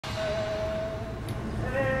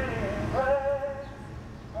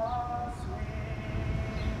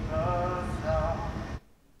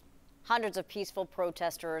Hundreds of peaceful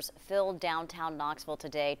protesters filled downtown Knoxville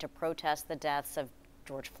today to protest the deaths of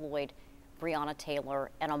George Floyd, Breonna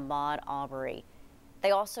Taylor, and Ahmaud Arbery.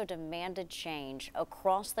 They also demanded change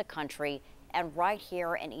across the country and right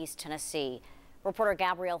here in East Tennessee. Reporter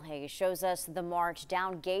Gabrielle Hayes shows us the march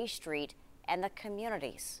down Gay Street and the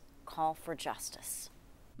community's call for justice.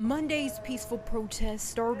 Monday's peaceful protest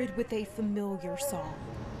started with a familiar song.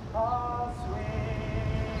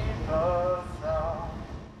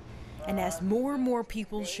 And as more and more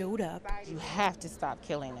people showed up, you have to stop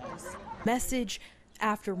killing us. Message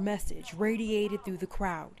after message radiated through the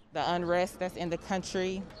crowd. The unrest that's in the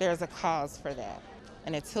country, there's a cause for that.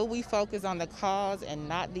 And until we focus on the cause and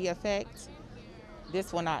not the effect,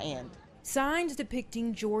 this will not end. Signs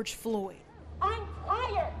depicting George Floyd. I'm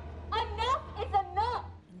tired. Enough is enough.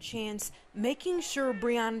 And chants making sure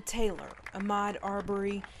Breonna Taylor, Ahmaud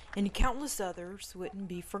Arbery, and countless others wouldn't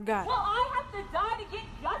be forgotten. Will I have to die to get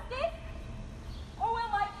justice? Or will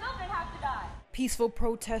my children have to die? Peaceful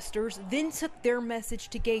protesters then took their message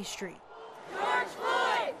to Gay Street. George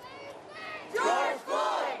Floyd! George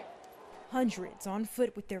Floyd! Hundreds on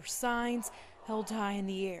foot with their signs held high in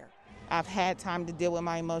the air. I've had time to deal with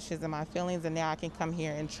my emotions and my feelings, and now I can come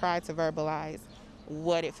here and try to verbalize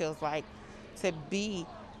what it feels like to be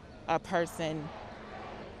a person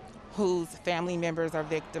whose family members are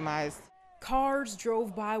victimized. Cars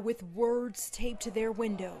drove by with words taped to their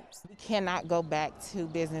windows. We cannot go back to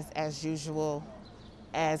business as usual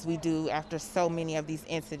as we do after so many of these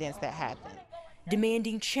incidents that happen.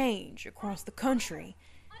 Demanding change across the country,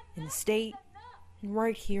 in the state, and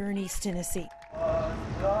right here in East Tennessee.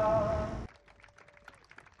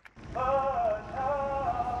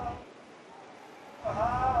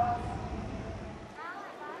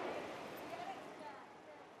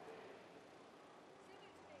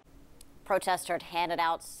 Protesters handed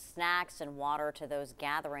out snacks and water to those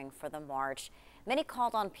gathering for the march. Many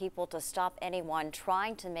called on people to stop anyone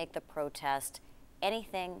trying to make the protest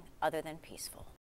anything other than peaceful.